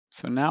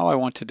So now I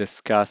want to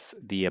discuss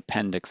the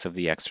appendix of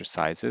the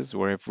exercises,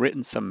 where I've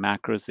written some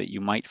macros that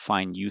you might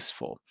find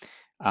useful.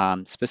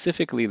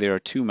 Specifically, there are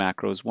two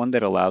macros, one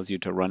that allows you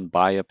to run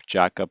buyup,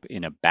 jackup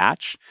in a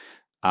batch.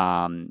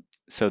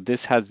 So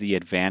this has the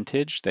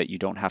advantage that you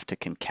don't have to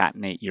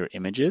concatenate your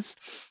images,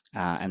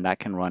 and that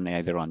can run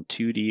either on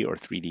 2D or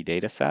 3D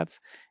data sets.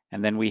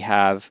 And then we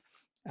have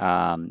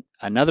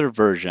another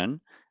version,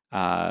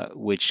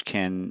 which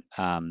can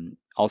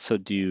also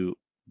do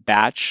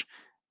batch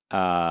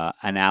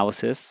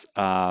analysis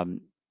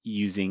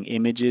using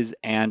images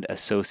and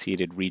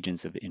associated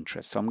regions of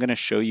interest. So I'm going to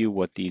show you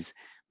what these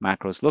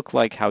macros look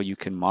like, how you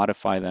can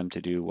modify them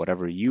to do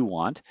whatever you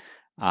want.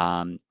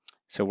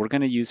 So we're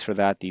going to use for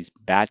that these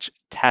batch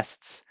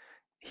tests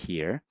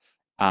here.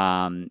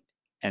 And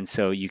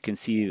so you can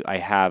see I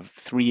have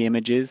 3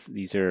 images.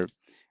 These are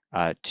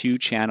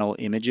 2-channel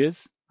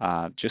images,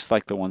 just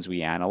like the ones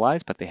we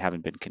analyzed, but they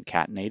haven't been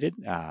concatenated.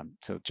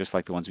 So just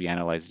like the ones we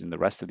analyzed in the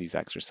rest of these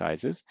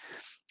exercises.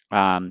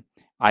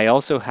 I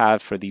also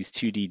have for these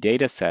 2D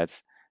data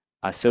sets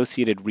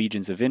associated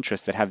regions of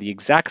interest that have the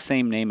exact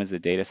same name as the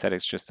data set.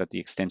 It's just that the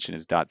extension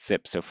is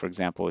 .zip. So for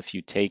example, if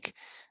you take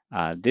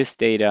this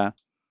data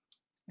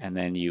and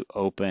then you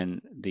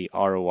open the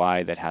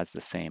ROI that has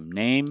the same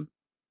name,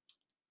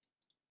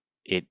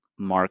 it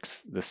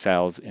marks the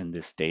cells in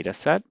this data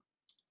set.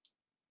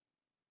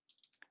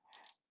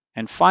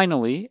 And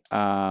finally,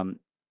 I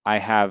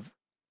have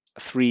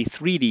 3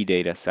 3D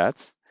data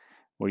sets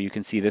where you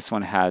can see this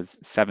one has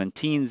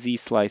 17 Z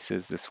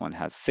slices, this one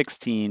has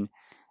 16,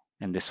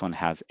 and this one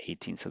has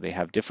 18. So they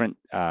have different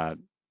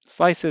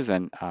slices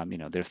and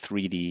they're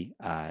 3D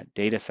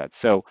data sets.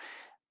 So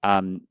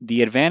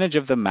the advantage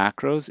of the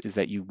macros is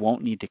that you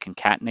won't need to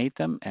concatenate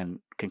them, and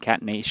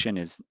concatenation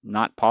is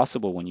not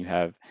possible when you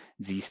have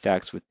Z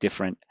stacks with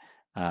different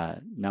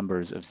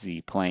numbers of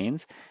Z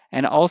planes.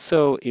 And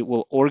also it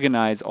will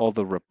organize all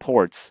the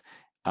reports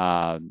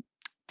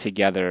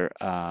together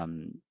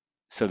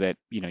so that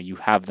you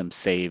have them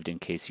saved in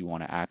case you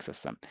want to access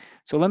them.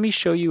 So let me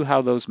show you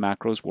how those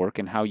macros work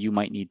and how you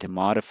might need to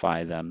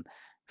modify them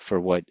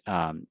for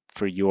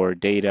for your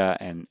data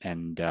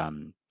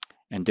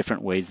and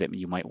different ways that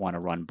you might want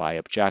to run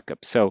buyup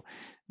jackup. So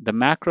the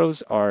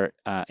macros are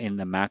in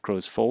the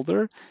macros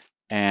folder,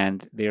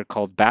 and they're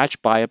called batch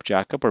buyup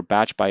jackup or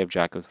batch buyup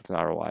jackup with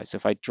ROI. So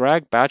if I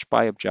drag batch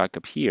buyup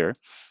jackup here,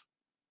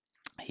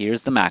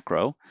 here's the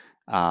macro.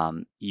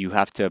 You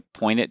have to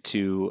point it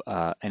to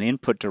an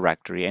input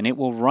directory, and it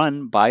will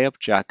run buyup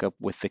jackup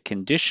with the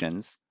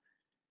conditions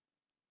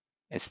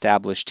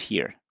established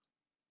here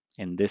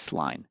in this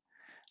line.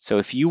 So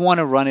if you want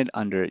to run it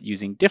under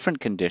using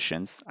different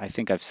conditions, I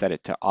think I've set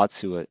it to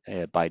Otsu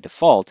by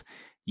default,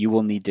 you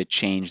will need to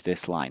change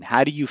this line.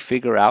 How do you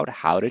figure out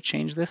how to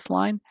change this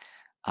line?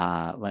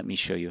 Let me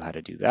show you how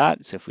to do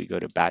that. So if we go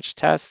to batch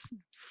tests,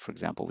 for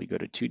example, we go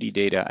to 2D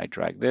data, I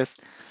drag this.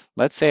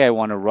 Let's say I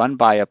want to run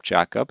buyup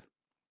jackup.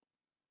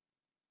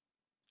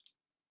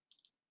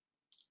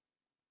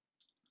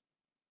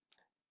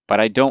 But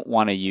I don't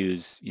want to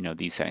use,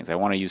 these settings. I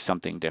want to use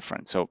something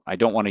different. So I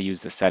don't want to use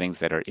the settings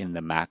that are in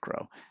the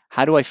macro.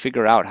 How do I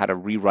figure out how to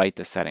rewrite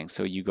the settings?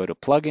 So you go to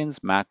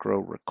plugins, macro,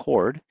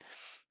 record,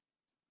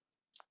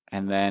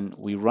 and then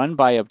we run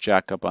buyup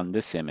jackup on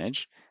this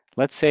image.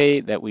 Let's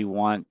say that we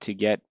want to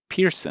get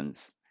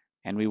Pearson's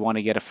and we want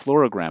to get a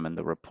fluorogram in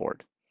the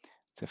report.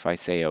 So if I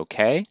say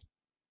OK,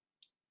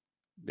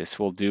 this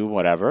will do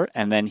whatever.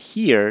 And then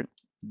here,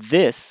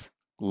 this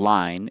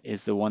line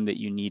is the one that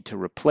you need to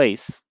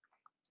replace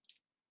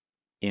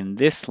in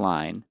this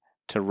line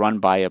to run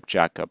buyup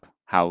jackup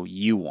how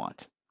you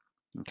want.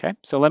 Okay,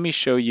 so let me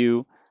show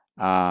you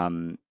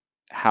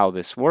how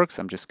this works.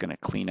 I'm just going to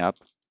clean up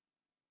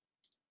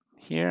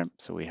here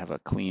so we have a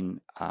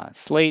clean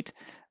slate.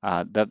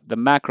 The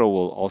macro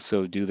will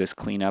also do this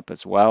cleanup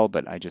as well,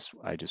 but I just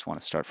want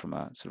to start from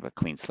a sort of a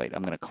clean slate.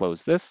 I'm going to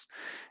close this.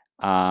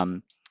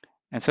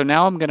 And so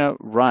now I'm going to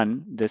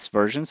run this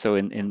version. So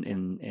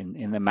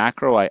in the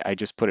macro, I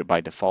just put it by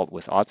default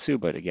with Otsu,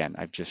 but again,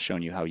 I've just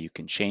shown you how you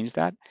can change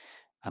that.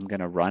 I'm going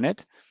to run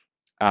it,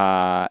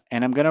 and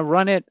I'm going to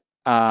run it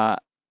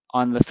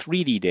on the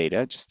 3D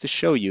data just to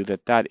show you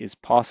that that is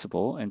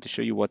possible and to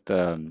show you what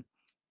the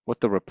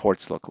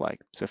reports look like.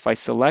 So if I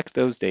select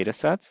those data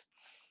sets,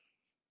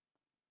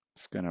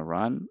 it's going to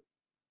run.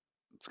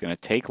 It's going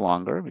to take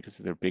longer because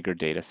they're bigger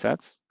data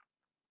sets.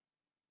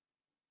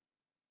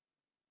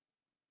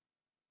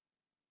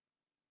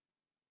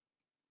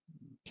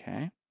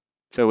 Okay,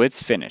 so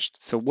it's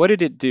finished. So what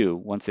did it do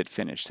once it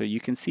finished? So you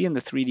can see in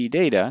the 3D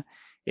data,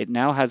 it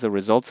now has a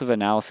results of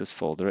analysis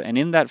folder, and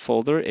in that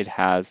folder, it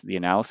has the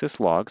analysis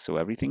log, so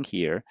everything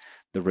here,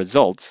 the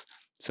results,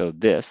 so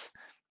this,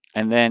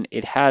 and then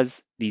it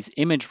has these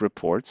image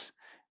reports,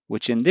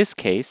 which in this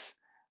case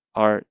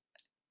are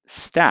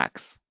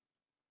stacks.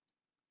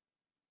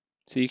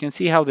 So you can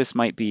see how this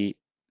might be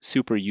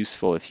super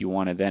useful if you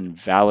want to then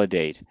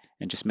validate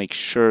and just make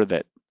sure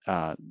that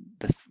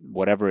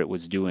whatever it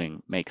was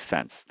doing makes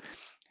sense.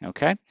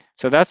 Okay,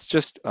 so that's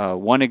just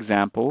one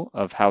example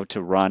of how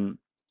to run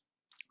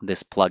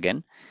this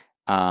plugin.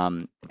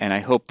 And I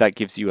hope that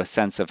gives you a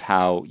sense of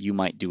how you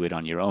might do it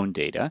on your own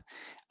data.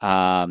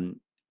 Um,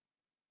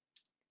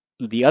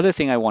 the other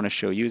thing I want to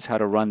show you is how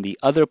to run the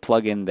other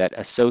plugin that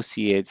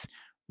associates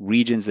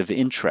regions of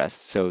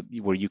interest. So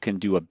where you can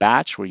do a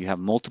batch where you have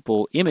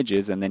multiple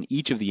images and then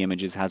each of the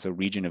images has a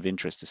region of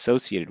interest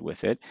associated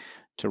with it.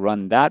 To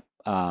run that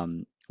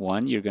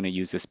one, you're going to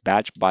use this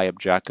batch buy up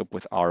jackup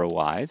with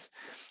ROIs.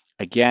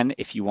 Again,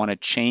 if you want to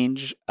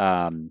change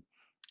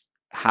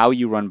how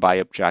you run buy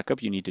up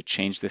jackup, you need to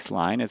change this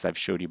line as I've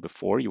showed you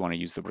before. You want to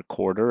use the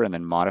recorder and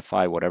then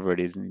modify whatever it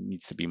is that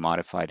needs to be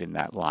modified in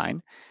that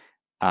line.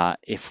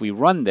 If we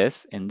run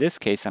this, in this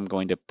case, I'm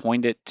going to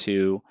point it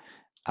to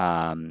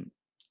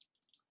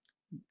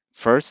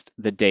first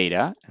the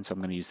data. And so I'm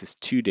going to use this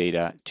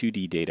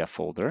 2D data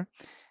folder.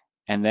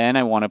 And then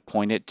I want to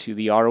point it to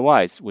the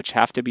ROIs, which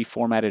have to be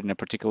formatted in a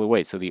particular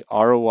way. So the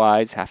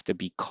ROIs have to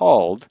be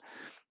called,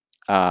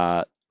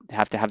 have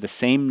to have the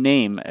same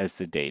name as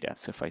the data.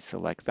 So if I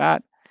select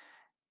that,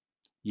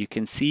 you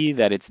can see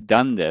that it's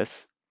done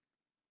this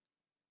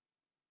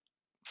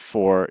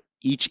for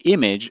each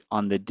image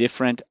on the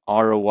different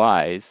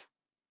ROIs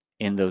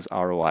in those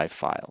ROI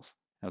files.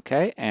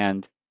 Okay,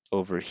 and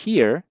over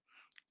here,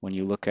 when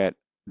you look at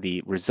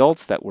the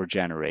results that were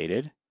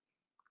generated,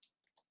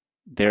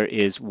 there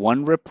is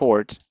one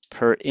report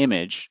per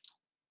image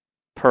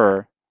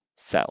per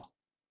cell.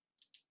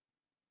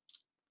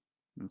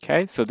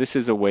 Okay, so this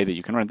is a way that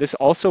you can run. This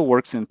also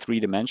works in 3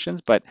 dimensions,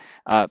 but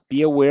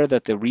be aware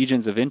that the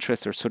regions of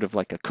interest are sort of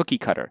like a cookie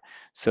cutter.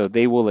 So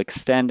they will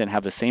extend and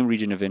have the same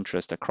region of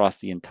interest across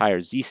the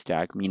entire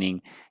Z-stack,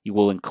 meaning you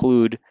will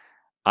include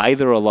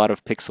either a lot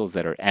of pixels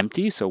that are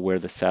empty, so where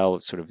the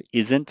cell sort of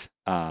isn't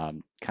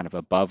kind of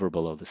above or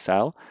below the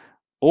cell,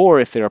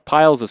 or if there are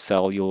piles of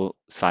cells,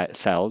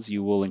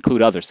 you will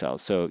include other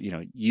cells. So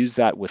use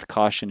that with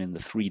caution in the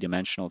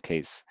 3-dimensional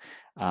case,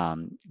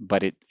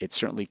 but it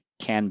certainly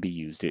can be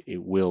used.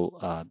 It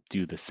will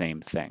do the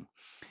same thing.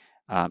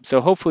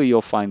 So hopefully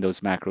you'll find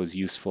those macros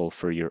useful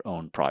for your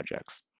own projects.